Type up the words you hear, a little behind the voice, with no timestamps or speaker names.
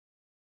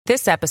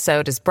This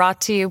episode is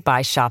brought to you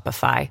by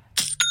Shopify.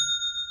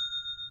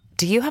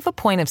 Do you have a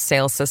point of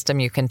sale system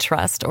you can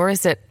trust, or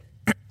is it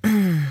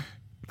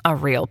a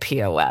real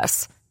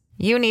POS?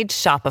 You need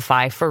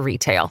Shopify for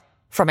retail.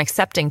 From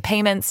accepting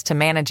payments to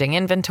managing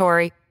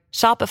inventory,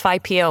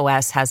 Shopify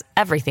POS has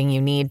everything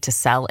you need to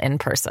sell in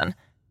person.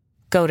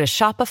 Go to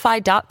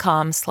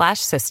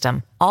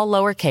shopify.com/system, all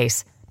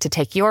lowercase, to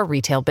take your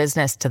retail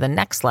business to the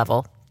next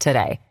level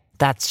today.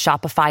 That's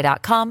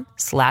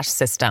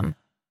shopify.com/system.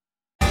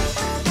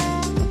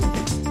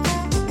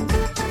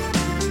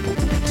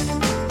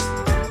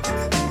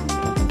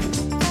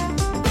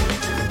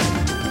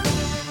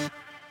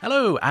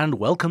 Hello and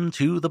welcome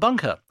to The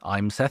Bunker.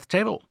 I'm Seth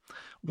Table.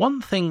 One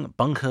thing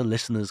Bunker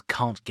listeners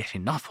can't get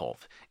enough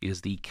of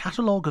is the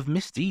catalogue of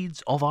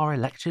misdeeds of our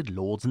elected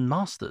lords and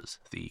masters,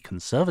 the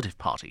Conservative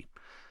Party,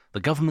 the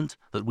government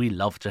that we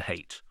love to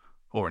hate,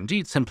 or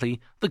indeed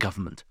simply the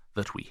government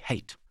that we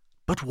hate.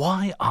 But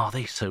why are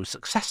they so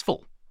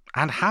successful?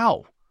 And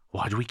how?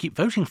 Why do we keep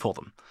voting for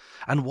them?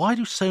 And why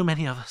do so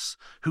many of us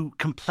who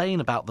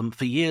complain about them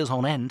for years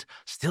on end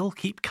still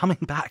keep coming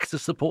back to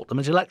support them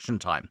at election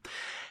time?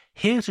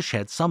 Here to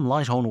shed some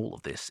light on all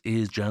of this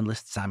is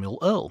journalist Samuel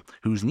Earle,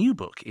 whose new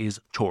book is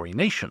Tory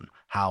Nation,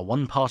 How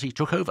One Party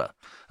Took Over,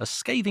 a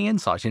scathing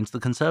insight into the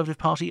Conservative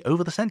Party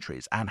over the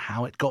centuries and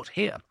how it got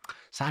here.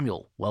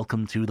 Samuel,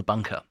 welcome to The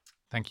Bunker.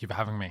 Thank you for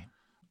having me.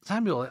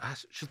 Samuel, I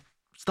should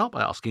start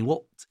by asking,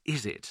 what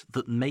is it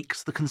that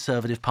makes the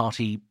Conservative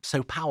Party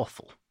so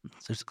powerful,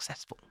 so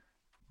successful?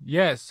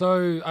 Yeah,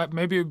 so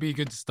maybe it would be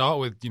good to start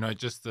with,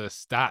 just the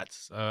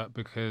stats,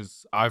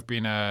 because I've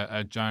been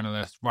a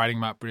journalist writing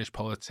about British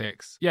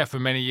politics, for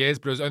many years,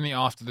 but it was only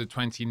after the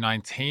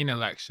 2019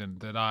 election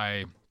that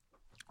I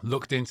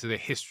looked into the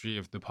history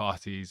of the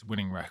party's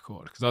winning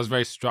record, because I was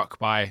very struck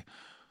by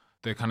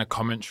the kind of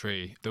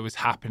commentary that was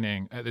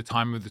happening at the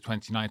time of the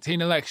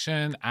 2019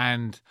 election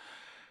and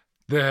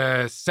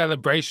the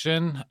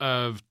celebration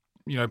of,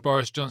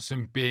 Boris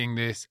Johnson being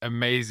this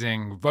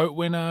amazing vote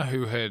winner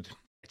who had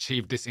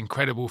achieved this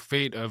incredible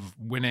feat of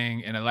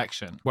winning an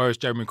election, whereas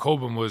Jeremy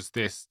Corbyn was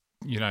this,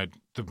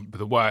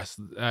 the worst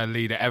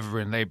leader ever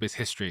in Labour's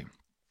history.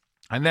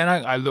 And then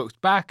I looked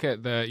back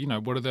at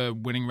what are the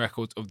winning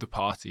records of the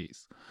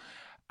parties,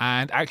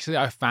 and actually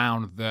I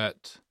found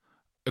that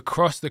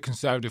across the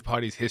Conservative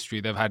Party's history,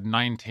 they've had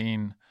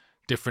 19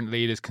 different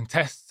leaders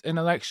contest an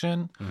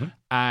election,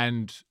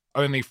 and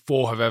only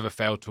 4 have ever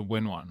failed to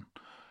win one.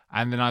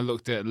 And then I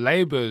looked at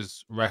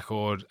Labour's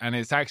record, and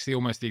it's actually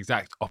almost the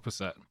exact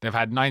opposite. They've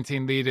had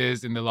 19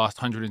 leaders in the last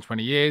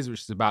 120 years,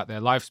 which is about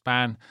their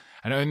lifespan,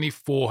 and only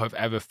 4 have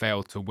ever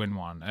failed to win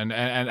one. And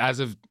as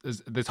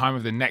the time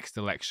of the next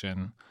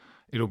election,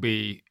 it'll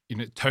be,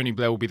 Tony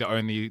Blair will be the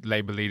only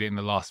Labour leader in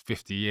the last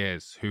 50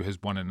 years who has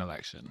won an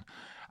election.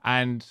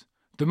 And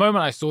the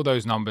moment I saw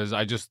those numbers,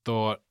 I just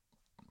thought,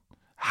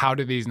 how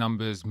do these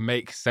numbers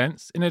make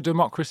sense in a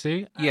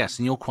democracy? Yes,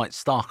 and you're quite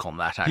stark on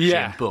that, actually,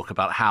 in the book,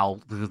 about how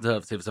the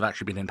Conservatives have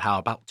actually been in power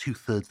about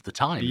 2/3 of the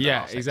time.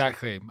 Yeah,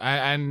 exactly.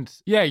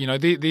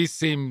 These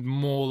seem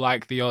more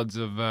like the odds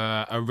of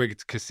a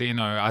rigged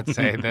casino, I'd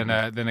say, than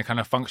a kind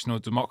of functional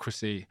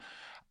democracy.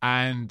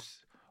 And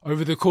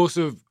over the course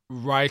of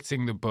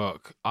writing the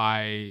book,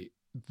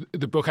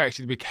 the book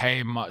actually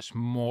became much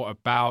more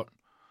about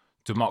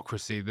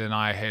democracy than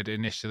I had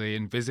initially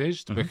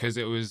envisaged, because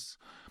it was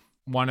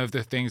one of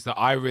the things that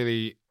I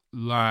really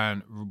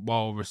learned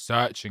while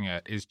researching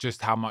it is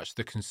just how much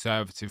the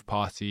Conservative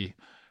Party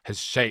has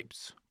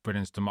shaped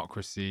Britain's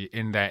democracy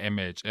in their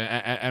image.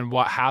 And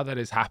how that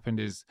has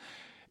happened is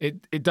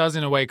it does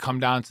in a way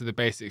come down to the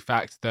basic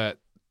fact that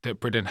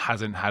Britain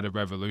hasn't had a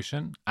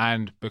revolution.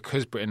 And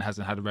because Britain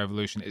hasn't had a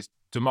revolution, its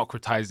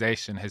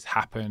democratization has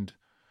happened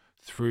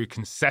through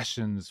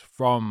concessions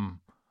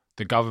from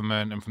the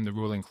government and from the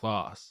ruling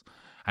class.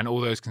 And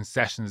all those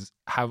concessions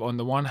have, on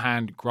the one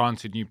hand,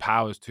 granted new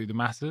powers to the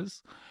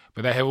masses,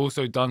 but they have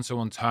also done so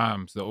on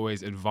terms that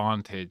always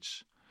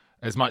advantage,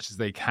 as much as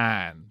they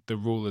can, the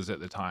rulers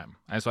at the time.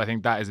 And so I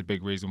think that is a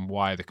big reason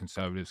why the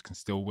Conservatives can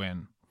still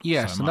win.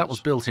 Yes, and that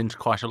was built into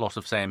quite a lot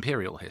of, say,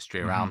 imperial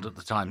history around at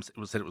the time. It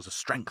was said it was a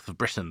strength of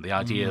Britain, the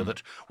idea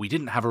that we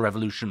didn't have a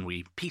revolution,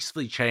 we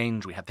peacefully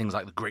changed, we had things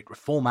like the Great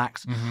Reform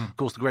Act. Of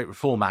course, the Great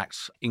Reform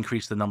Act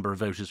increased the number of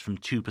voters from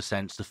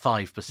 2% to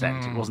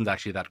 5%. It wasn't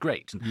actually that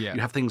great. And you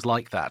have things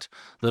like that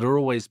are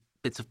always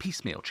bits of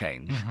piecemeal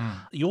change.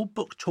 Your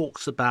book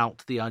talks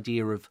about the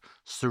idea of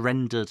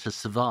surrender to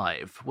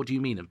survive. What do you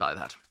mean by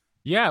that?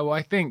 Yeah, well,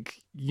 I think,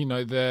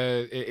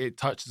 it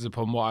touches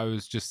upon what I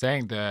was just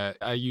saying there.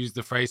 I use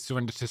the phrase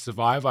surrender to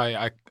survive.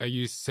 I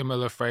use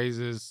similar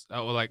phrases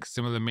or like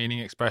similar meaning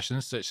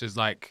expressions, such as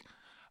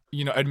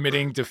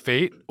admitting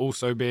defeat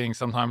also being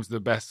sometimes the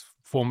best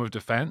form of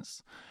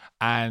defense.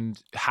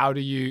 And how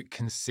do you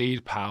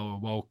concede power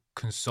while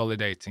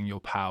consolidating your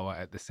power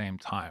at the same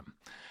time?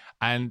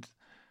 And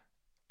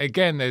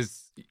again,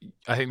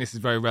 I think this is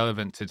very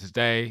relevant to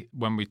today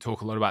when we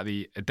talk a lot about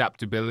the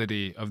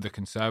adaptability of the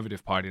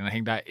Conservative Party. And I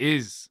think that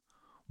is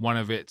one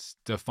of its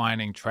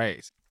defining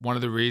traits. One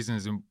of the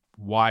reasons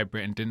why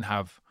Britain didn't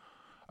have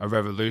a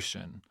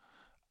revolution.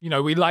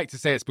 We like to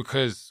say it's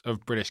because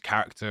of British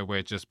character.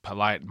 We're just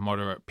polite,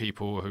 moderate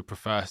people who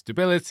prefer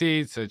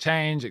stability to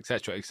change,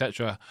 etc.,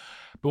 etc.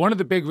 But one of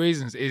the big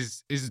reasons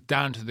is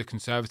down to the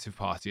Conservative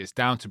Party. It's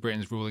down to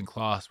Britain's ruling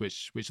class,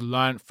 which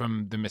learned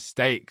from the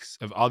mistakes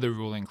of other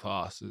ruling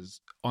classes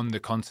on the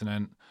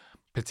continent,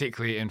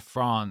 particularly in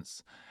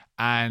France.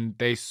 And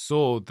they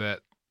saw that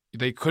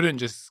they couldn't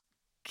just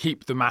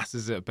keep the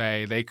masses at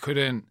bay. They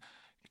couldn't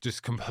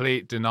just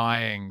complete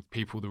denying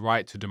people the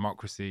right to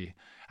democracy.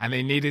 And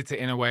they needed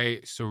to, in a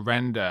way,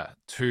 surrender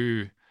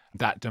to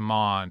that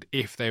demand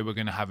if they were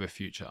going to have a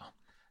future.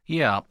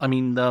 Yeah, I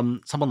mean,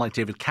 someone like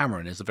David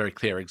Cameron is a very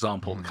clear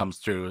example that comes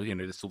through,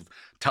 this sort of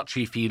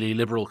touchy-feely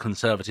liberal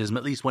conservatism,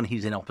 at least when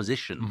he's in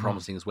opposition,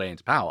 promising his way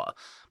into power.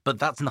 But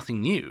that's nothing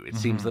new. It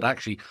seems that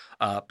actually,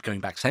 going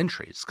back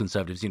centuries,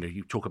 Conservatives,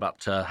 you talk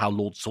about how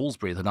Lord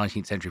Salisbury, the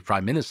 19th century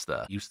Prime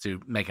Minister, used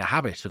to make a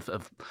habit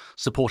of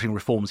supporting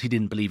reforms he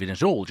didn't believe in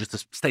at all, just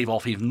to stave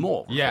off even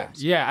more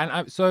reforms. Yeah.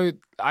 And so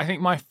I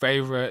think my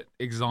favourite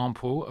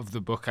example of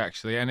the book,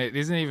 actually, and it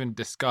isn't even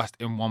discussed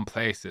in one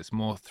place, it's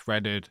more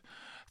threaded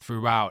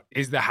throughout,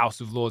 is the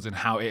House of Lords and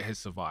how it has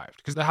survived.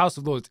 Because the House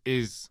of Lords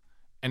is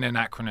an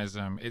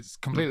anachronism. It's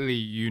completely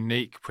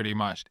unique, pretty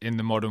much, in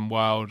the modern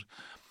world.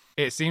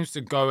 It seems to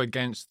go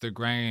against the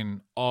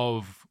grain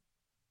of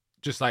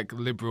just like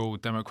liberal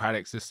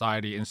democratic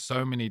society in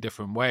so many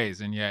different ways,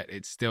 and yet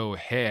it's still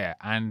here.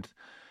 And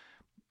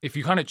if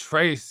you kind of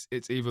trace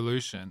its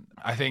evolution,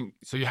 I think,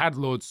 so you had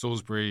Lord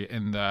Salisbury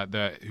in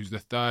who's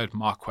the third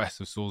Marquess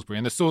of Salisbury,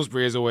 and the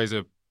Salisbury is always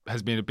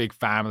has been a big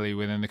family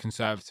within the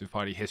Conservative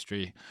Party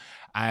history.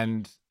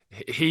 And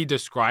he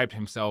described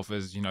himself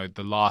as,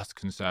 the last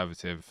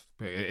Conservative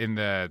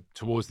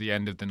towards the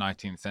end of the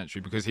 19th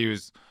century, because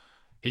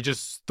he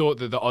just thought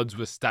that the odds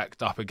were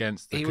stacked up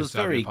against the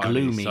Conservative Party.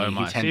 He was very gloomy. So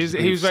much. He tended to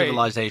believe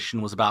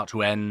civilization was about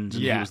to end,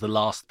 and he was the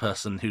last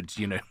person who'd,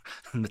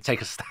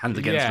 take a stand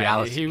against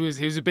reality. He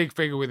was a big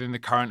figure within the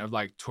current of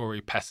like Tory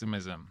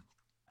pessimism.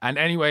 And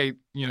anyway,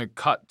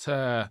 cut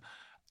to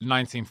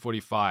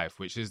 1945,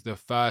 which is the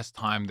first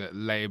time that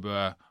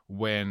Labour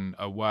win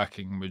a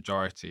working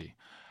majority.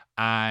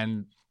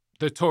 And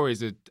the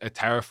Tories are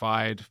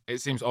terrified.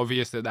 It seems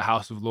obvious that the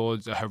House of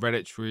Lords, a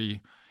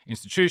hereditary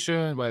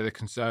institution where the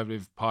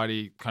Conservative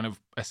Party kind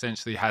of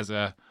essentially has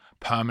a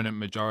permanent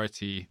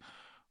majority,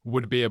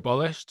 would be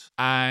abolished.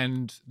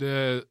 And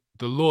the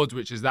Lords,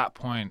 which is that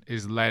point,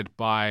 is led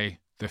by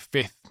the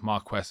fifth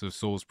Marquess of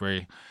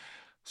Salisbury,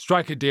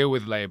 strike a deal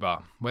with Labour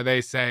where they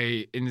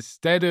say,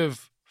 instead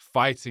of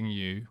fighting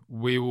you,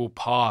 we will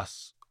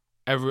pass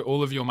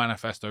all of your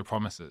manifesto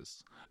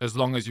promises as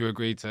long as you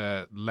agree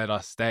to let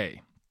us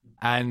stay.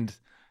 And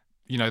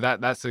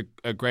that's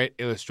a great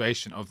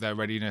illustration of their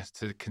readiness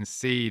to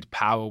concede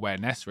power where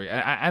necessary.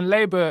 And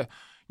Labour,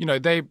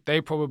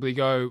 they probably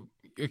go,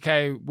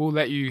 okay, we'll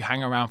let you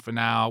hang around for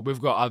now.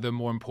 We've got other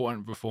more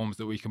important reforms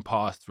that we can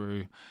pass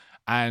through.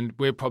 And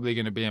we're probably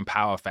going to be in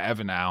power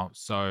forever now.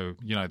 So,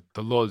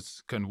 the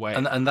Lords can wait.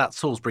 And that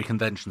Salisbury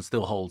Convention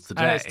still holds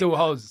today. And it still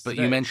holds But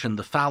today. you mentioned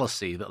the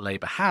fallacy that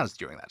Labour has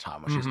during that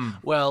time, which is,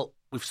 well,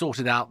 we've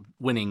sorted out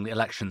winning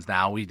elections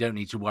now. We don't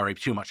need to worry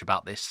too much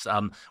about this.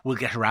 We'll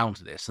get around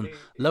to this. And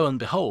lo and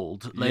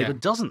behold, Labour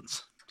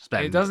doesn't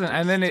spend. It doesn't.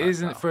 And then it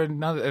isn't for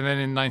another. And then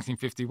in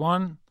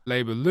 1951,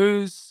 Labour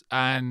lose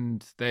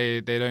and they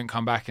don't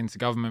come back into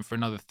government for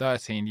another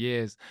 13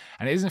 years.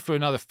 And it isn't for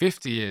another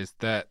 50 years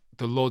that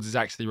the Lords is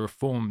actually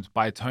reformed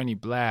by Tony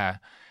Blair.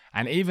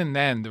 And even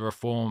then, the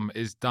reform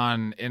is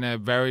done in a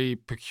very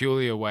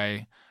peculiar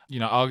way.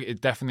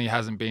 It definitely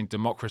hasn't been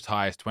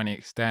democratized to any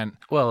extent.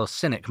 Well, a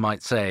cynic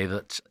might say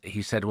that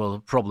he said, well, the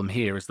problem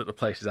here is that the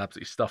place is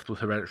absolutely stuffed with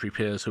hereditary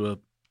peers who are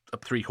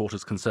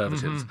three-quarters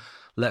Conservatives.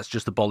 Let's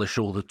just abolish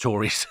all the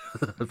Tories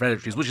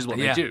hereditaries, which is what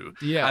they do.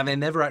 Yeah. And they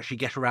never actually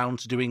get around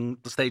to doing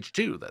the stage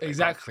two.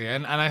 Exactly.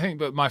 And I think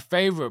that my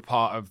favourite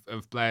part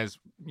of Blair's,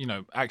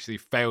 actually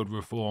failed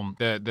reform,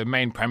 the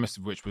main premise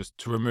of which was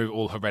to remove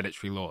all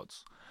hereditary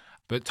lords.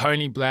 But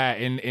Tony Blair,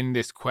 in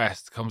this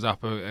quest, comes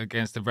up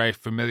against a very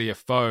familiar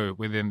foe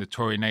within the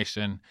Tory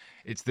nation.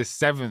 It's the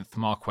seventh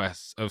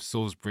Marquess of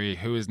Salisbury,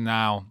 who is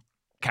now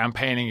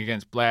campaigning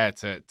against Blair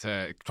to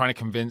trying to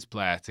convince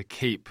Blair to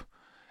keep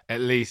at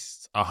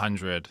least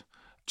 100,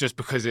 just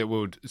because it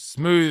would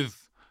smooth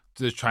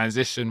the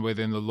transition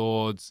within the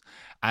Lords,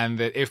 and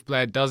that if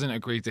Blair doesn't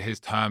agree to his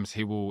terms,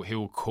 he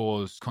will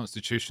cause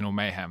constitutional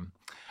mayhem.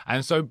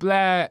 And so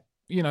Blair,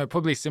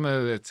 probably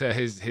similar to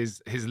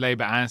his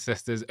Labour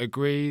ancestors,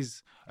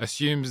 agrees,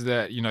 assumes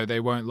that, they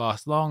won't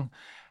last long.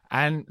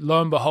 And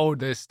lo and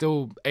behold, there's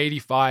still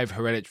 85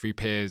 hereditary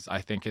peers,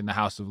 I think, in the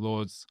House of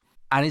Lords.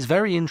 And it's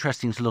very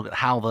interesting to look at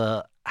how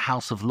the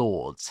House of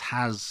Lords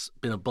has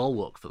been a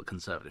bulwark for the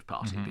Conservative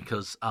Party,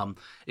 because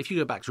if you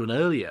go back to an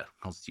earlier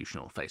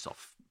constitutional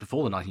face-off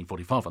before the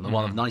 1945 one, the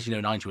one of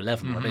 1909 to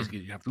 11, where basically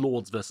you have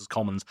Lords versus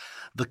Commons,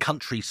 the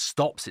country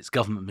stops its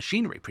government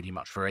machinery pretty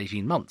much for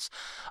 18 months.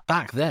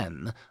 Back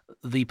then,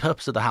 the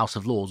purpose of the House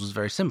of Lords was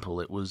very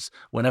simple. It was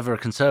whenever a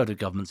Conservative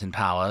government's in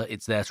power,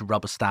 it's there to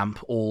rubber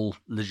stamp all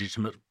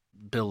legitimate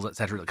bills,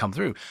 etc., that come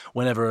through,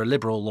 whenever a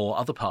Liberal or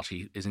other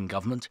party is in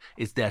government,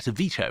 is there to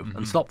veto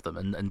and stop them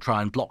and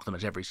try and block them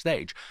at every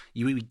stage.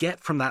 You get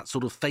from that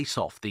sort of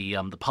face-off the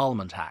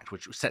Parliament Act,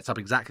 which sets up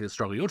exactly the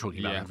struggle you're talking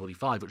about in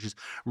 45, which is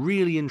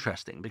really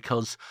interesting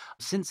because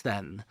since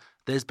then,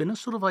 there's been a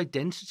sort of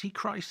identity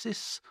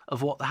crisis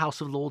of what the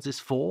House of Lords is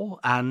for.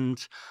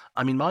 And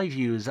I mean, my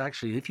view is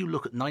actually, if you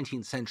look at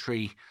 19th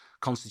century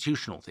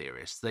constitutional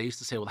theorists, they used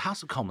to say, well, the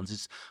House of Commons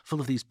is full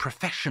of these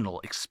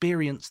professional,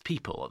 experienced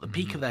people at the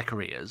peak of their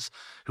careers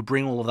who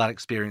bring all of that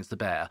experience to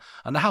bear.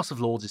 And the House of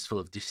Lords is full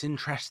of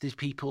disinterested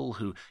people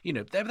who,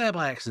 they're there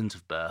by accident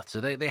of birth, so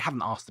they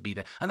haven't asked to be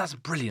there. And that's a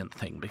brilliant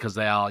thing because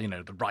they are,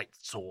 the right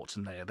sort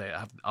and they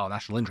have our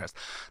national interest.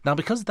 Now,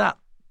 because that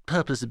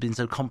purpose had been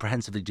so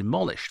comprehensively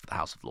demolished for the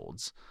House of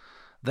Lords,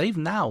 they've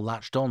now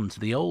latched on to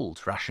the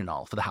old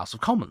rationale for the House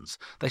of Commons.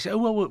 They say, oh,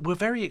 well, we're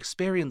very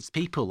experienced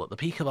people at the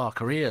peak of our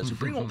careers who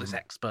bring all this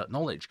expert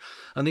knowledge.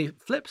 And the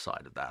flip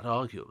side of that,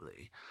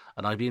 arguably,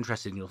 and I'd be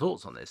interested in your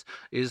thoughts on this,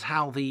 is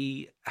how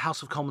the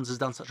House of Commons has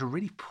done such a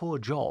really poor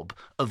job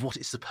of what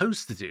it's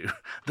supposed to do,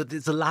 that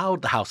it's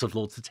allowed the House of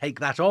Lords to take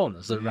that on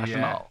as a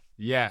rationale.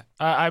 Yeah.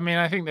 I mean,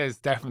 I think there's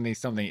definitely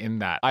something in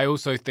that. I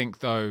also think,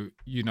 though,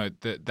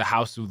 that the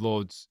House of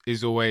Lords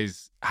is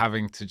always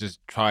having to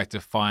just try to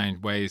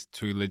find ways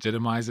to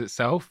legitimize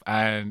itself,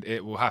 and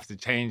it will have to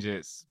change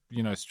its,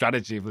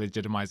 strategy of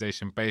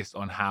legitimization based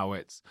on how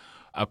it's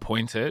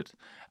appointed.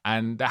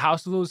 And the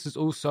House of Lords is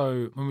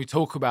also, when we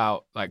talk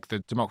about like the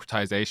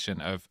democratization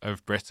of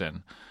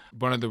Britain,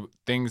 one of the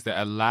things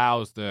that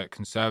allows the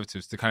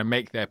Conservatives to kind of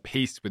make their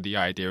peace with the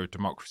idea of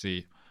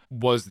democracy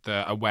was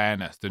the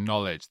awareness, the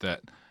knowledge that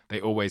they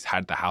always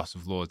had the House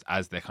of Lords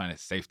as their kind of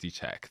safety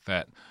check,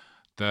 that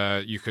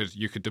you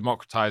could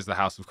democratize the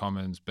House of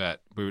Commons,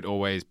 but we would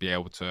always be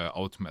able to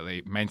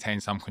ultimately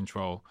maintain some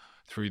control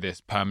through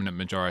this permanent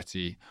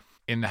majority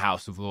in the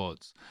House of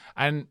Lords.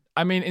 And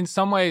I mean, in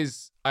some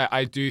ways,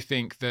 I do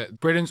think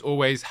that Britain's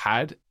always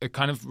had a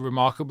kind of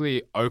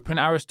remarkably open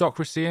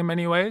aristocracy in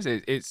many ways.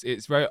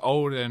 It's very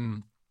old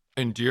and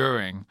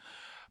enduring.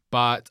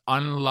 But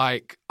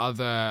unlike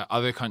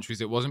other countries,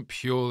 it wasn't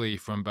purely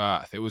from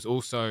birth. It was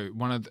also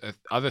one of the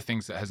other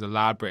things that has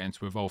allowed Britain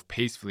to evolve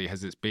peacefully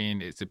has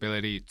been its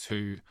ability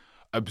to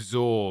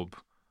absorb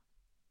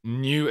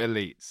new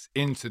elites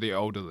into the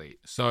old elite.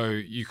 So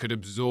you could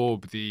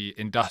absorb the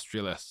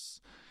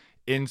industrialists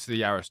into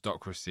the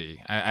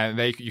aristocracy, and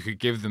you could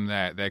give them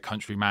their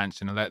country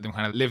mansion and let them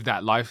kind of live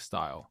that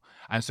lifestyle.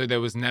 And so there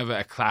was never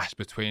a clash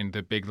between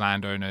the big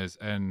landowners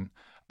and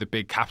the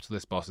big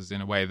capitalist bosses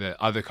in a way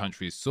that other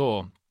countries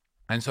saw.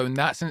 And so in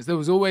that sense, there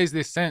was always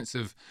this sense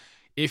of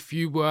if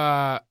you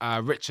were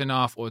rich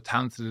enough or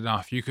talented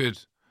enough, you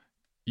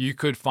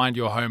could find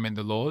your home in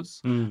the Lords.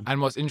 And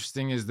what's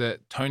interesting is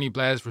that Tony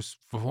Blair's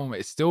reform,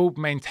 it still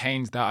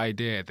maintains that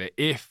idea that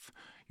if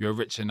you're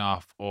rich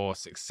enough or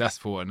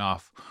successful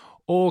enough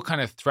or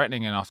kind of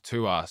threatening enough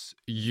to us,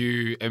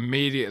 you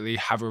immediately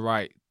have a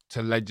right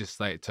to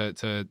legislate,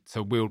 to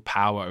wield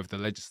power over the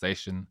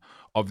legislation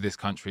of this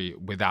country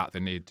without the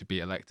need to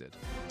be elected.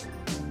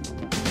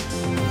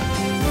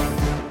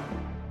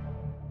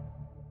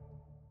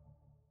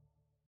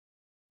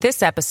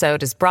 This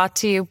episode is brought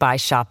to you by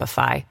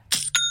Shopify.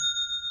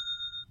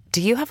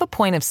 Do you have a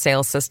point of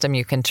sale system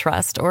you can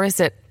trust, or is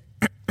it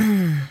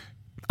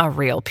a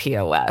real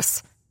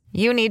POS?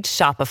 You need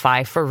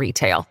Shopify for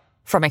retail.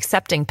 From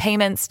accepting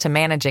payments to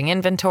managing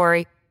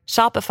inventory,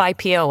 Shopify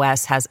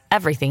POS has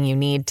everything you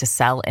need to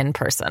sell in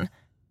person.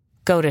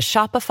 Go to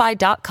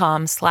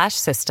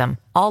shopify.com/system,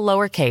 all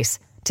lowercase,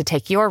 to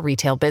take your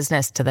retail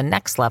business to the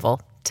next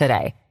level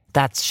today.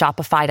 That's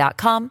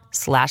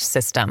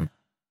shopify.com/system.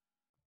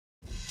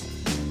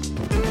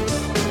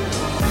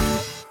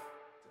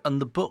 And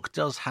the book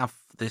does have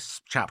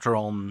this chapter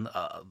on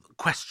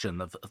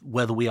question of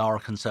whether we are a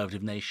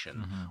conservative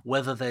nation,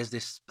 whether there's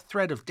this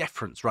thread of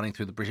deference running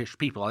through the British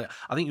people. I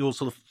think you're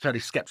sort of fairly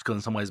sceptical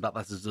in some ways about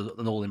that as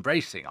an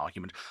all-embracing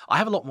argument. I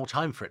have a lot more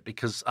time for it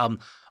because I'm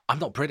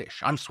not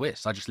British. I'm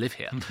Swiss. I just live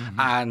here.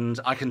 And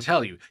I can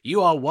tell you,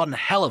 you are one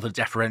hell of a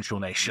deferential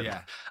nation.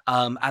 Yeah.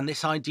 And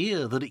this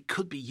idea that it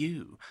could be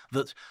you,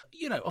 that,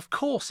 of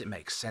course it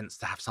makes sense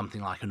to have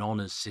something like an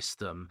honours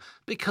system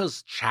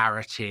because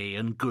charity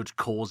and good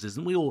causes,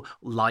 and we all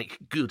like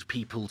good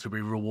people to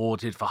be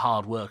rewarded for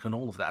hard work and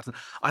all of that. And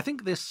I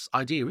think this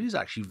idea is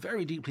actually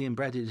very deeply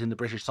embedded in the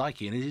British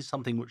psyche, and it is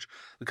something which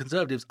the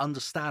Conservatives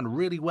understand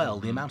really well.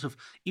 The amount of,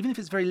 even if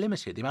it's very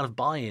limited, the amount of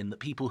buy-in that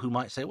people who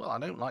might say, well, I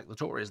don't like the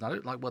Tories and I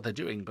don't like what they're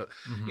doing, but,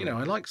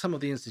 I like some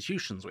of the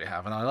institutions we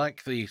have, and I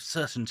like the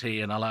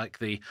certainty and I like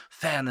the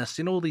fairness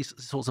in all these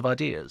sorts of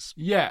ideas.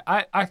 Yeah,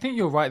 I think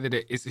you're right that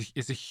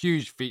it's a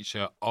huge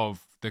feature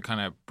of the kind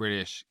of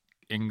British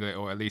English,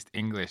 or at least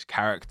English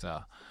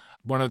character.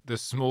 One of the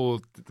small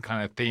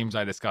kind of themes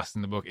I discussed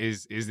in the book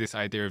is this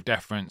idea of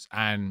deference,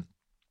 and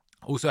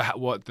also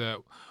what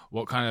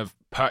kind of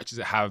purchase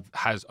it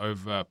has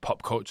over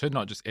pop culture,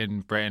 not just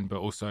in Britain but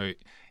also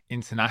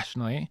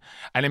internationally.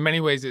 And in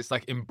many ways, it's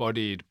like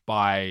embodied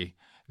by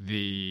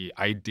the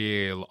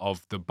ideal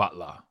of the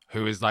butler,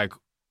 who is like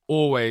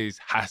always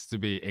has to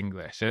be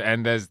English.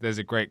 And there's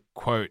a great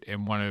quote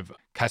in one of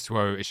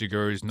Kazuo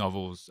Ishiguro's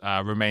novels,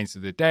 Remains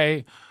of the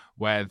Day,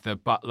 where the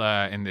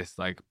butler in this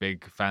like big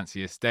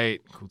fancy estate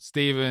called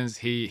Stevens,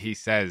 he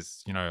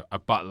says, a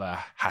butler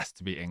has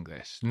to be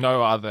English.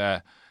 No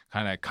other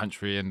kind of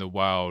country in the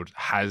world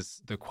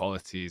has the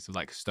qualities of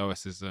like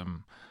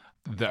stoicism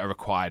that are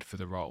required for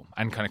the role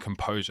and kind of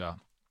composure.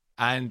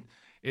 And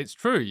it's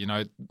true,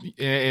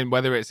 in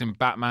whether it's in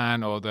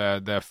Batman or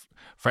the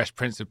Fresh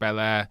Prince of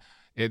Bel-Air,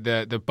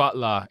 the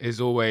butler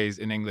is always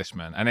an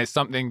Englishman. And it's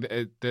something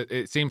that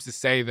it seems to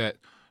say that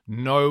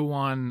no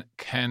one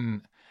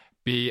can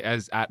be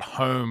as at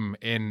home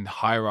in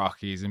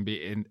hierarchies and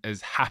be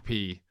as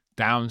happy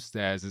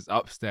downstairs as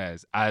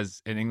upstairs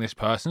as an English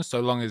person,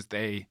 so long as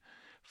they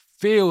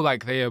feel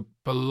like they are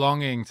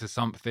belonging to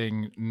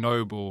something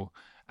noble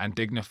and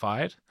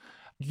dignified.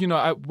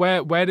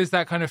 Where does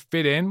that kind of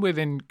fit in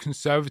within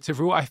conservative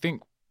rule? I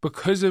think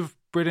because of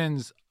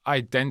Britain's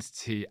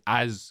identity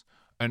as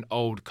an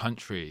old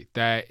country,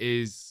 there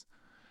is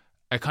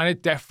a kind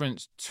of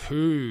deference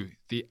to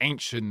the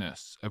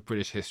ancientness of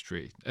British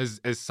history as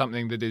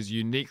something that is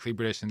uniquely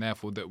British and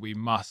therefore that we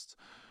must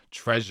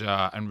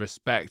treasure and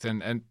respect.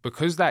 And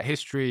because that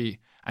history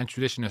and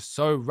tradition are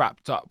so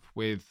wrapped up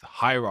with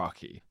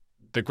hierarchy,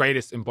 the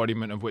greatest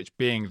embodiment of which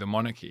being the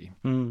monarchy,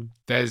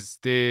 there's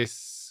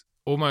this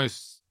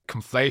almost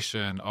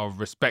conflation of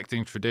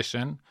respecting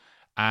tradition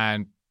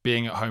and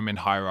being at home in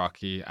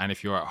hierarchy. And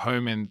if you're at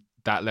home in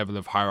that level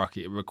of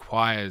hierarchy, it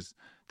requires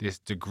this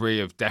degree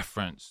of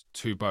deference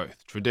to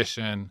both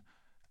tradition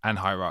and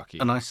hierarchy.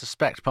 And I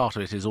suspect part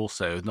of it is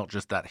also not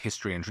just that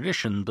history and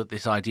tradition, but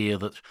this idea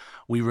that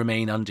we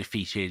remain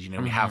undefeated.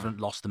 We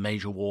haven't lost a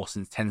major war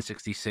since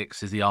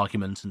 1066 is the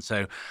argument. And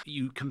so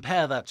you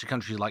compare that to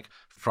countries like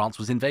France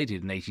was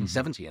invaded in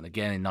 1870 and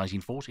again in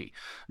 1940.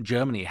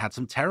 Germany had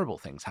some terrible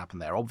things happen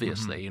there,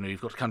 obviously.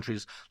 You've got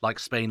countries like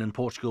Spain and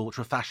Portugal, which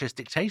were fascist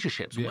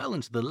dictatorships well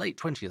into the late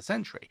 20th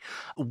century.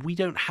 We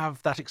don't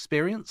have that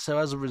experience. So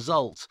as a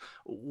result,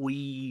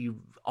 we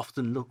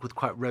often look with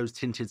quite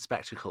rose-tinted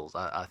spectacles,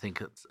 I think,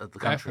 at the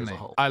country as a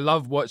whole. I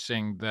love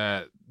watching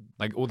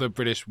all the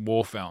British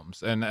war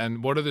films.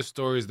 And what are the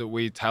stories that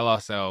we tell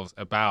ourselves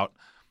about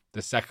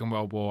the Second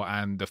World War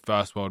and the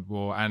First World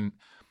War? And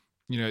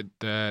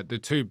the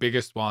two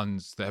biggest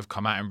ones that have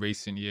come out in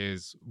recent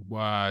years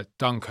were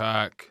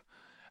Dunkirk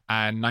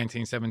and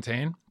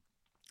 1917.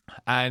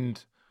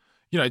 And,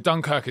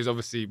 Dunkirk is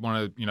obviously one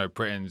of,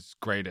 Britain's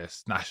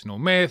greatest national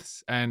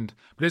myths. But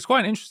it's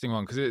quite an interesting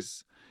one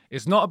because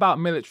it's not about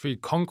military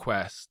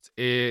conquest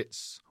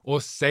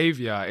or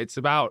savior. It's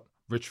about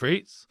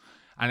retreats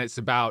and it's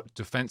about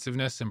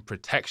defensiveness and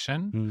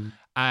protection.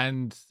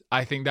 And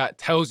I think that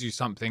tells you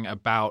something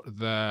about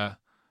the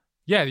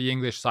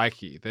English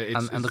psyche.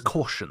 And the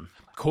caution.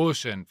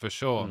 Caution, for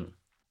sure.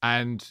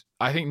 And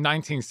I think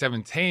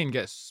 1917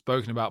 gets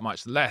spoken about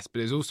much less,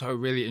 but it's also a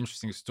really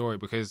interesting story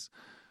because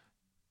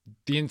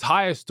the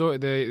entire story,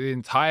 the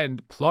entire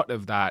plot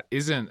of that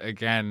isn't,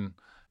 again,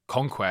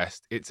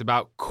 conquest. It's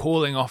about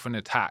calling off an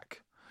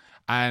attack.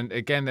 And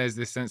again, there's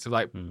this sense of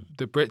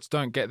the Brits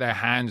don't get their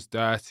hands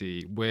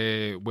dirty.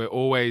 We're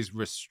always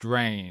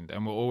restrained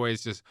and we're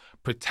always just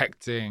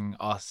protecting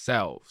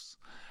ourselves.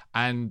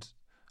 And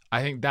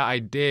I think that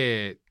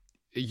idea,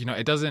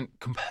 it doesn't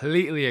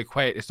completely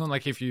equate. It's not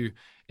like if you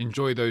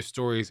enjoy those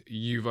stories,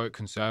 you vote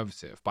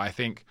Conservative. But I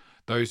think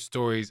those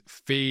stories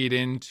feed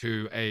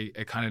into a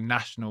kind of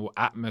national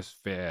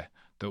atmosphere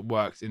that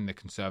works in the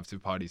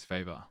Conservative Party's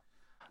favour.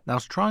 Now,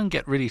 to try and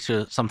get really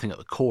to something at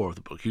the core of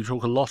the book, you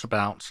talk a lot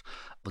about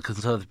the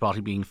Conservative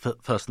Party being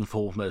first and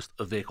foremost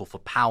a vehicle for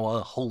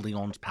power, holding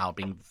on to power,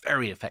 being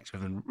very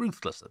effective and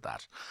ruthless at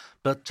that.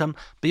 But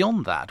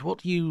beyond that,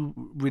 what do you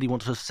really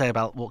want to say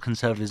about what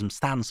conservatism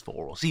stands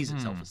for or sees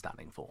itself as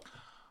standing for?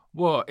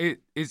 Well,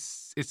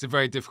 it's a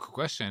very difficult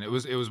question. It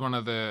was one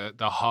of the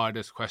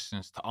hardest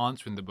questions to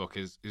answer in the book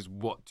is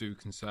what do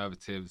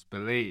conservatives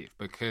believe?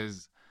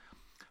 Because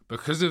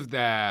of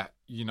their,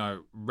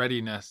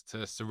 readiness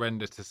to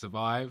surrender to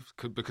survive,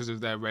 because of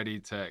their ready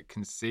to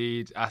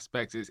concede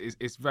aspects,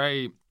 it's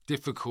very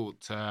difficult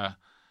to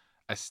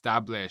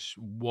establish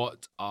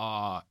what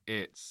are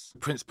its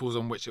principles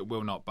on which it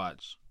will not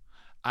budge.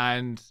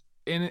 And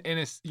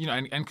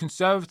and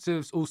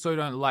conservatives also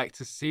don't like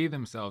to see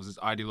themselves as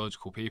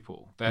ideological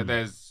people.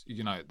 There's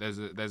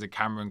a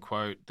Cameron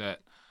quote that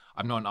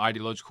I'm not an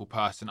ideological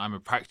person, I'm a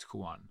practical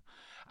one.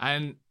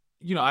 And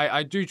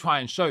I do try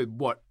and show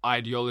what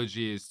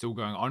ideology is still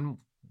going on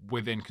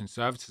within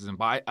conservatism.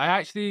 But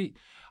I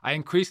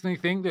increasingly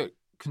think that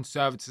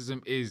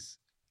conservatism is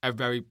a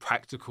very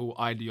practical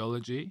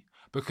ideology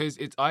because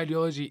its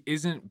ideology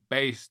isn't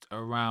based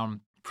around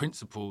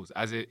principles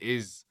as it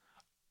is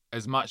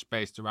as much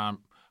based around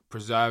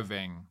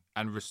preserving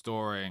and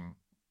restoring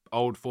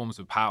old forms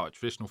of power,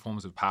 traditional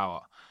forms of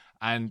power.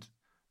 And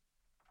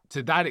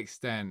to that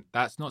extent,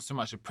 that's not so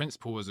much a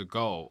principle as a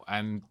goal,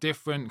 and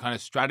different kind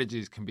of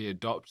strategies can be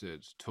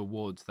adopted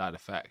towards that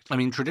effect. I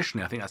mean,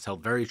 traditionally, I think that's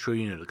held very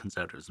true, the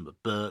conservatism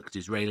of Burke,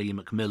 Disraeli,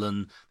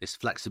 Macmillan, this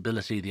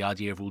flexibility, the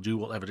idea of we'll do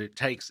whatever it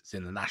takes, it's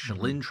in the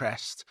national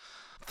interest.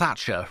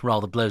 Thatcher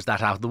rather blows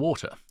that out of the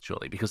water,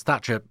 surely, because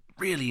Thatcher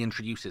really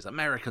introduces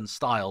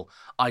American-style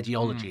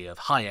ideology of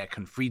Hayek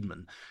and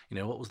Friedman.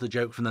 What was the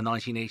joke from the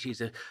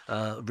 1980s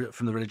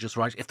from the religious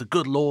right? If the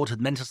good Lord had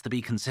meant us to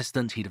be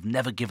consistent, he'd have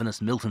never given us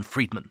Milton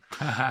Friedman.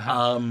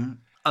 And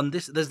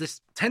there's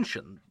this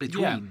tension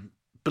between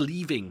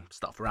believing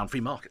stuff around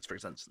free markets, for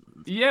instance.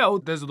 Yeah,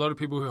 there's a lot of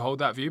people who hold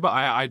that view, but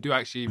I do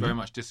actually very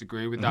much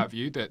disagree with that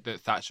view, that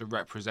Thatcher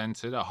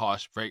represented a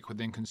harsh break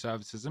within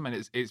conservatism. And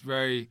it's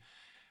very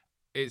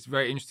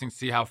interesting to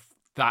see how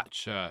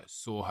Thatcher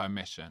saw her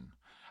mission.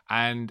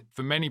 And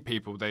for many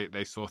people,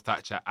 they saw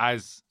Thatcher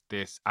as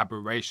this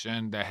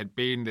aberration. There had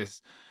been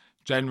this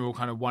general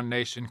kind of one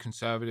nation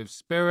conservative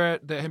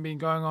spirit that had been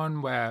going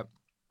on where,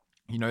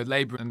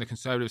 Labour and the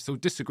Conservatives still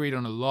disagreed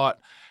on a lot,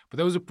 but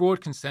there was a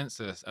broad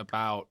consensus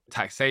about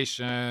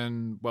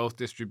taxation, wealth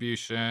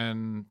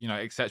distribution,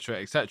 et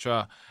cetera, et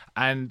cetera.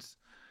 And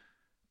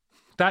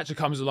Thatcher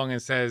comes along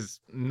and says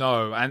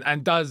no,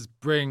 and does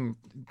bring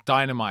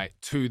dynamite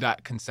to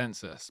that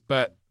consensus.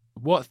 But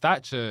what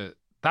Thatcher's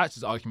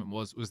argument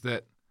was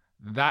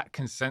that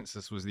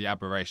consensus was the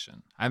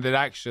aberration, and that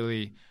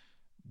actually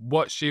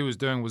what she was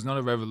doing was not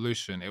a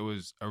revolution, it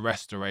was a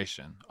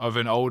restoration of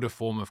an older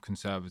form of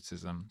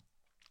conservatism.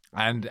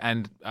 And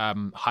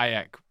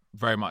Hayek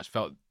very much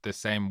felt the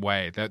same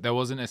way. There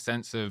wasn't a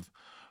sense of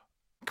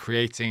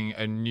creating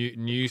a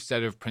new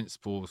set of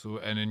principles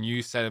and a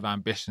new set of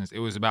ambitions. It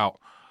was about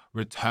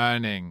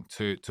returning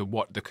to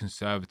what the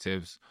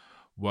Conservatives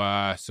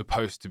were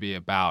supposed to be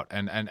about.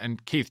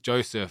 And Keith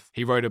Joseph,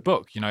 he wrote a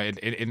book, in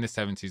the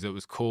 70s that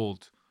was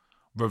called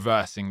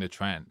Reversing the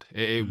Trend.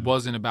 It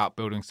wasn't about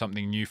building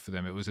something new for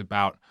them. It was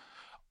about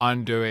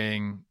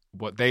undoing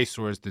what they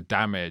saw as the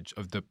damage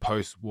of the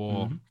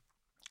post-war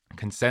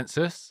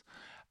consensus.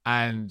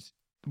 And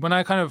when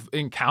I kind of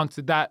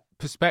encountered that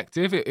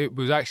perspective, it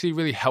was actually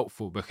really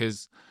helpful,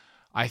 because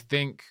I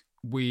think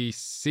we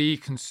see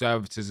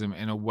conservatism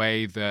in a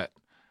way that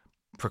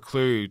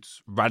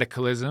precludes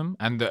radicalism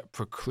and that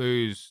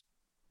precludes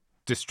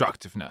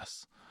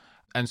destructiveness.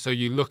 And so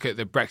you look at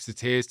the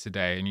Brexiteers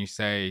today and you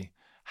say,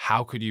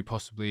 how could you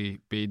possibly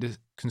be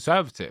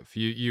conservative?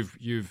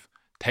 You've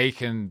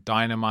taken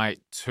dynamite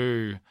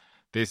to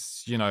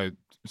this,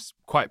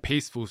 quite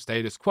peaceful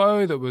status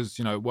quo that was,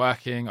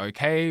 working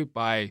okay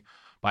by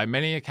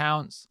many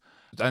accounts,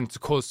 and to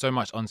cause so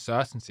much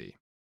uncertainty.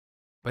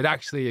 But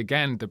actually,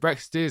 again, the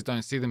Brexiteers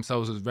don't see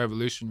themselves as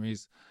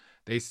revolutionaries.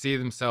 They see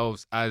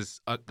themselves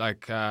as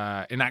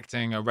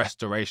enacting a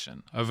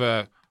restoration of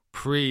a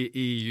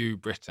pre-EU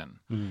Britain.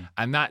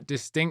 And that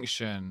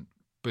distinction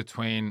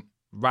between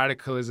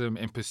radicalism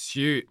in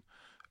pursuit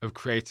of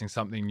creating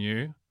something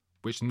new,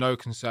 which no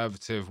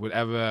conservative would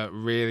ever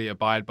really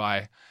abide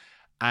by,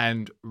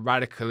 and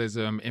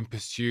radicalism in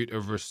pursuit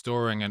of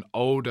restoring an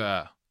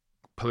older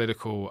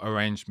political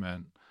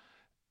arrangement,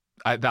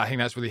 I think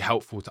that's really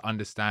helpful to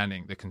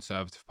understanding the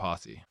Conservative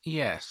Party.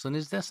 Yes, and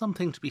is there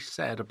something to be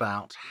said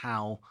about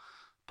how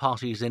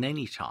parties in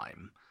any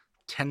time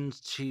tend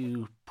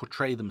to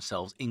portray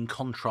themselves in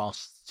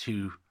contrast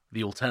to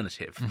the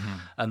alternative?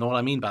 And what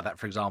I mean by that,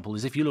 for example,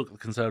 is if you look at the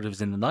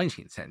Conservatives in the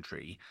 19th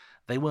century,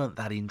 they weren't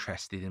that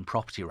interested in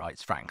property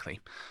rights, frankly,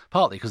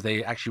 partly because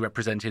they actually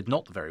represented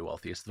not the very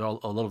wealthiest. A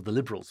lot of the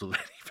Liberals were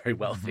really very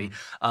wealthy.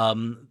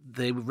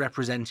 They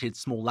represented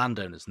small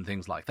landowners and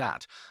things like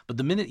that. But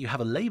the minute you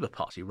have a Labour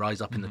Party rise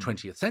up in the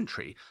 20th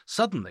century,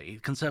 suddenly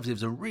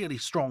Conservatives are really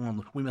strong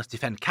on we must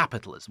defend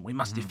capitalism, we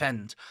must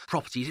defend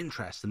property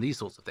interests and these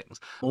sorts of things.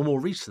 Or more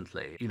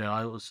recently,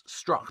 I was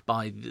struck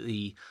by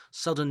the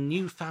sudden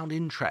newfound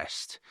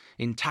interest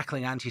in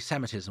tackling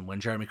anti-Semitism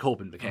when Jeremy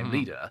Corbyn became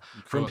leader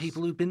from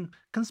people who've been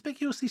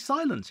conspicuously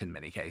silent in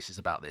many cases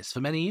about this for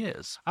many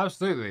years.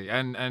 Absolutely.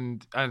 And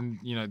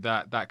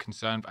that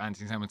concern for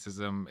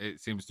anti-Semitism, it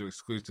seems to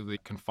exclusively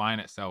confine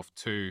itself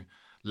to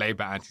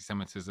Labour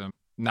anti-Semitism.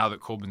 Now that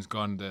Corbyn's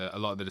gone, a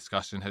lot of the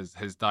discussion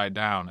has died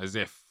down, as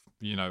if,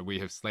 we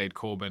have slayed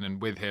Corbyn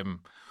and with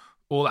him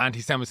all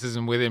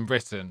anti-Semitism within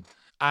Britain.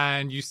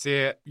 And you see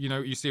it,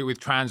 with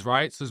trans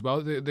rights as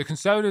well. The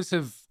Conservatives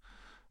have,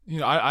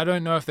 I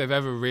don't know if they've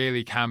ever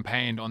really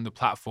campaigned on the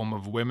platform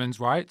of women's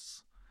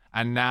rights.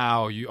 And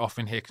now you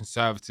often hear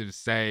Conservatives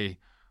say,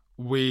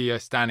 we are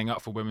standing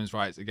up for women's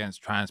rights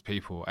against trans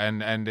people.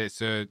 And it's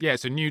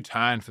a new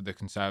turn for the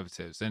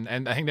Conservatives. And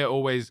I think they're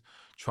always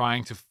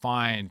trying to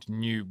find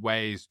new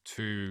ways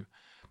to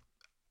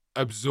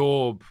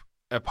absorb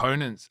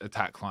opponents'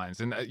 attack lines.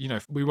 And,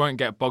 we won't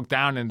get bogged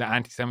down in the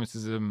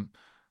anti-Semitism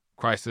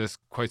crisis,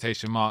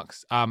 quotation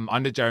marks,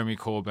 under Jeremy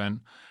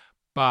Corbyn.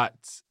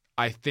 But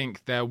I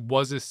think there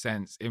was a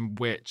sense in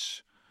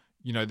which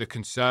the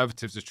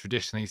Conservatives are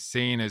traditionally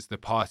seen as the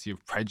party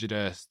of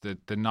prejudice,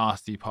 the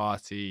nasty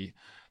party,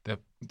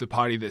 the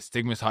party that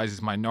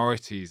stigmatizes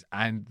minorities,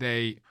 and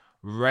they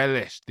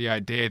relished the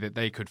idea that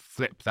they could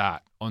flip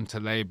that onto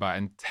Labour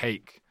and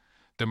take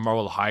the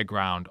moral high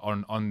ground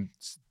on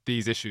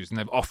these issues. And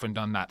they've often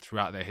done that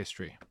throughout their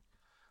history.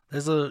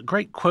 There's a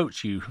great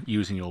quote you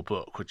use in your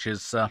book, which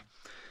is,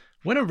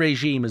 when a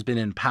regime has been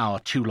in power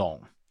too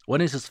long, when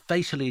it has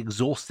fatally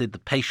exhausted the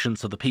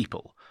patience of the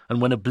people,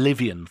 and when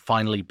oblivion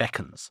finally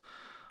beckons,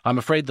 I'm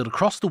afraid that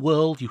across the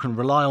world you can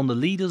rely on the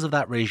leaders of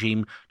that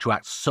regime to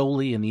act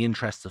solely in the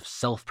interests of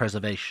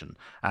self-preservation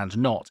and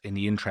not in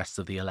the interests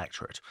of the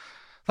electorate.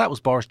 That was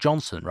Boris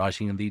Johnson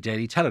writing in the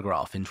Daily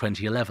Telegraph in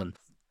 2011.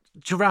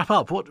 To wrap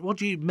up, what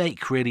do you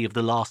make really of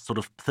the last sort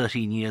of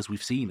 13 years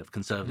we've seen of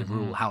Conservative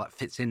rule, how that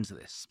fits into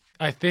this?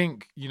 I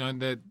think,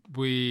 that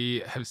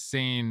we have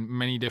seen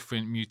many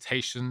different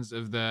mutations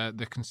of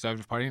the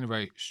Conservative Party in a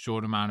very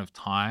short amount of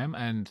time.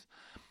 And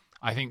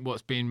I think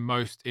what's been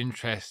most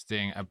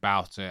interesting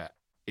about it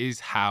is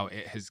how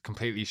it has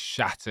completely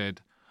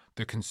shattered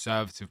the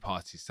Conservative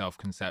Party's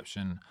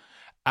self-conception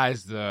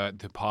as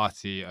the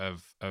party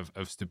of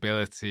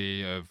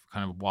stability, of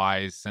kind of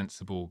wise,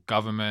 sensible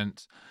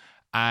government.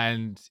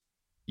 And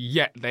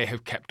yet they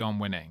have kept on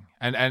winning.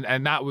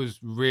 And that was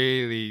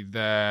really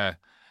the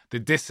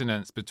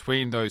dissonance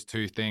between those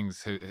two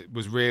things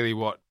was really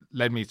what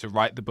led me to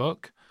write the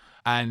book.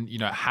 And,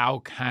 how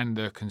can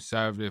the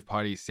Conservative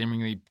Party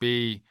seemingly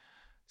be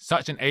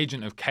such an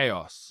agent of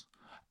chaos?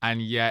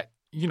 And yet,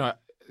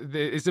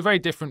 it's a very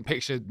different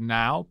picture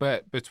now.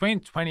 But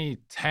between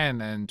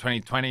 2010 and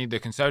 2020, the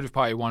Conservative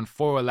Party won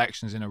 4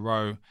 elections in a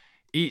row,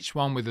 each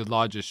one with the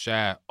largest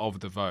share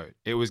of the vote.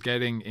 It was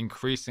getting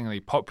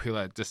increasingly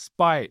popular,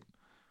 despite,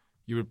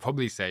 you would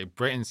probably say,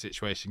 Britain's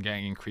situation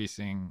getting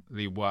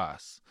increasingly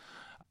worse.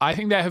 I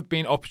think there have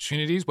been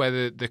opportunities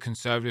where the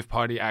Conservative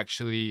Party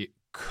actually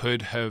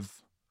could have,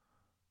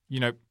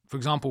 for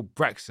example,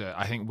 Brexit,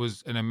 I think,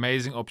 was an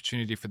amazing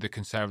opportunity for the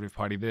Conservative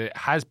Party that it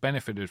has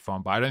benefited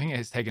from, but I don't think it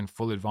has taken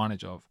full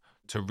advantage of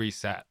to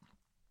reset.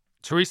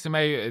 Theresa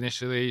May,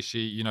 initially,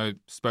 she,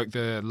 spoke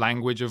the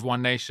language of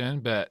one nation,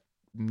 but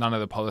none of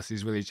the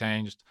policies really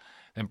changed.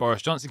 Then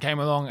Boris Johnson came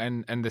along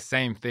and the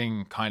same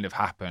thing kind of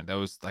happened. There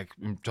was, like,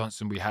 in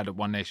Johnson, we had a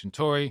one nation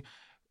Tory,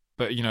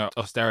 but,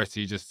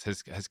 austerity just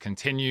has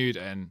continued,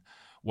 and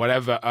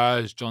whatever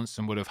urge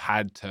Johnson would have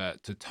had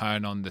to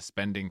turn on the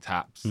spending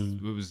taps,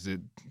 it was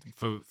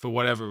for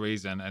whatever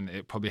reason, and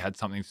it probably had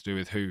something to do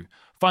with who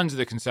funds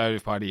the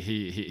Conservative Party,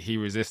 he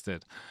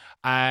resisted.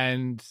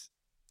 And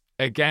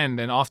again,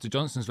 then after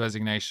Johnson's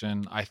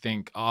resignation, I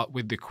think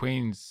with the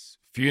Queen's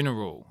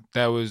funeral,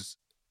 there was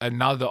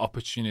another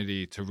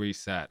opportunity to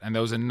reset. And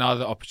there was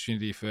another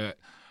opportunity for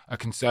a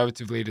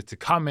Conservative leader to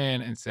come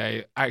in and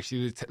say,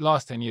 actually, the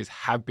last 10 years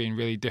have been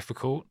really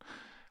difficult.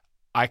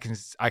 I can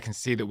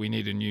see that we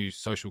need a new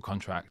social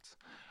contract.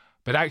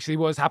 But actually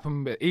what has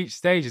happened at each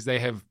stage is they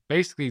have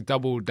basically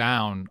doubled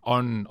down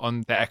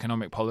on their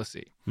economic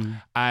policy.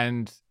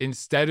 And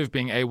instead of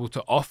being able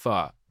to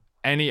offer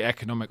any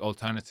economic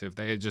alternative,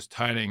 they are just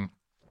turning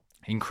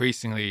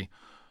increasingly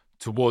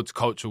towards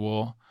culture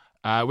war,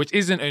 which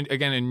isn't,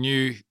 again, a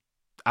new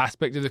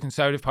aspect of the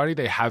Conservative Party.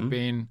 They have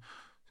been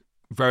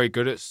very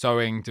good at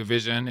sowing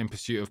division in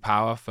pursuit of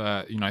power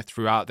for,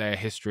 throughout their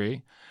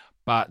history.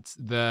 But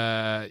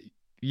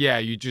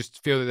you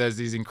just feel that there's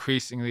these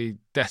increasingly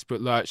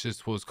desperate lurches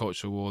towards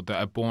culture war that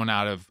are born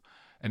out of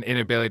an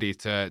inability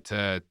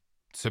to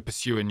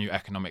pursue a new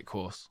economic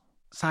course.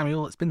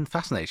 Samuel, it's been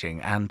fascinating,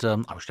 and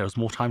I wish there was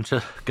more time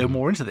to go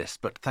more into this,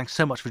 but thanks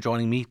so much for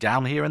joining me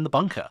down here in the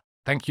bunker.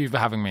 Thank you for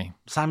having me.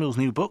 Samuel's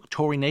new book,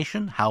 Tory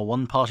Nation, How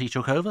One Party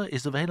Took Over,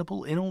 is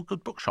available in all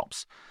good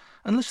bookshops.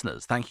 And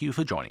listeners, thank you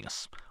for joining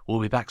us. We'll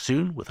be back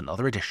soon with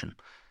another edition.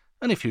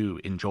 And if you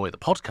enjoy the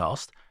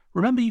podcast,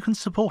 remember you can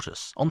support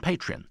us on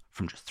Patreon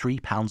from just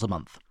 £3 a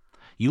month.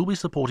 You'll be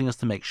supporting us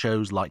to make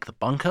shows like The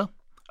Bunker,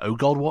 Oh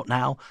God, What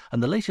Now,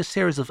 and the latest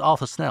series of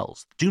Arthur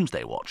Snell's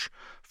Doomsday Watch,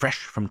 fresh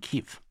from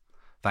Kiev.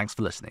 Thanks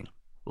for listening.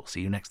 We'll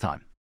see you next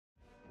time.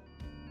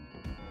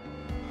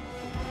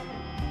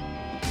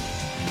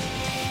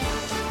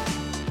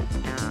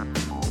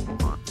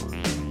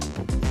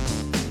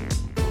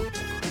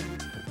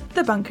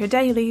 The Bunker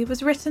Daily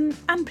was written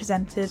and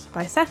presented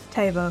by Seth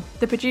Tabor.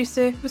 The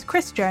producer was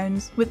Chris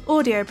Jones, with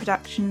audio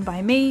production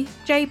by me,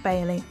 Jay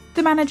Bailey.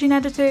 The managing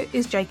editor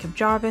is Jacob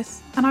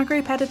Jarvis, and our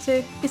group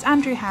editor is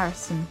Andrew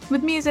Harrison,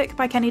 with music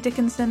by Kenny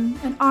Dickinson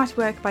and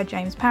artwork by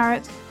James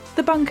Parrott.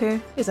 The Bunker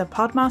is a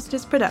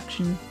Podmasters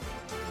production.